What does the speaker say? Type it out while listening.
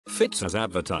Fits as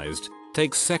advertised,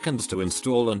 takes seconds to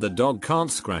install and the dog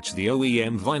can't scratch the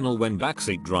OEM vinyl when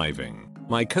backseat driving.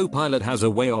 My co-pilot has a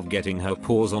way of getting her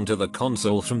paws onto the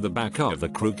console from the back of the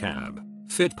crew cab.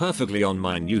 Fit perfectly on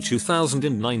my new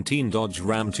 2019 Dodge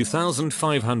Ram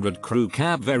 2500 crew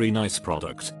cab. Very nice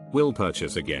product, will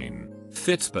purchase again.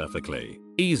 Fits perfectly,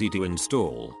 easy to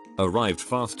install, arrived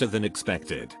faster than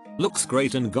expected, looks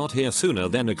great and got here sooner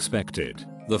than expected.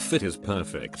 The fit is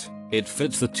perfect. It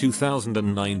fits the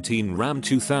 2019 Ram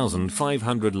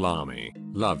 2500 Lamy.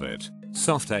 Love it.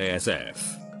 Soft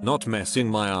ASF. Not messing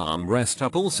my armrest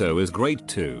up also is great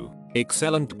too.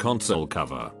 Excellent console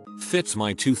cover. Fits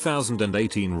my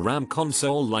 2018 Ram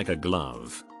console like a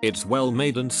glove. It's well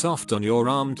made and soft on your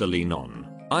arm to lean on.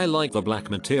 I like the black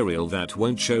material that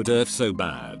won't show dirt so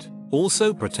bad.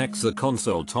 Also protects the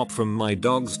console top from my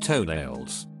dog's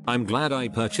toenails. I'm glad I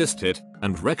purchased it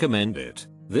and recommend it.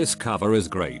 This cover is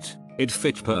great. It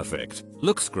fits perfect,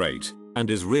 looks great, and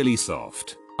is really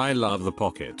soft. I love the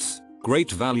pockets.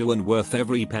 Great value and worth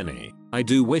every penny. I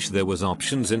do wish there was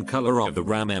options in color of the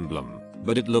Ram emblem,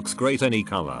 but it looks great any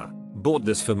color. Bought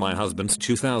this for my husband's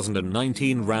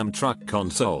 2019 Ram truck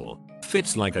console.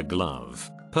 Fits like a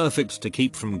glove. Perfect to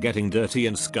keep from getting dirty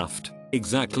and scuffed.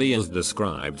 Exactly as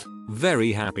described.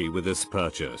 Very happy with this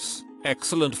purchase.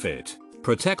 Excellent fit.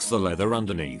 Protects the leather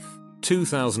underneath.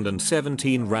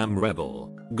 2017 Ram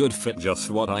Rebel. Good fit, just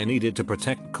what I needed to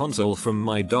protect console from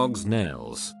my dog's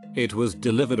nails. It was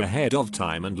delivered ahead of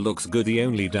time and looks good. The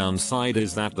only downside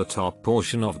is that the top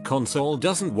portion of console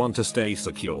doesn't want to stay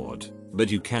secured,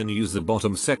 but you can use the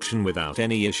bottom section without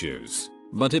any issues.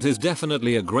 But it is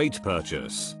definitely a great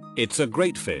purchase. It's a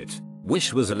great fit.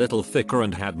 Wish was a little thicker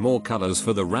and had more colors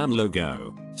for the Ram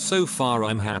logo. So far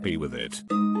I'm happy with it.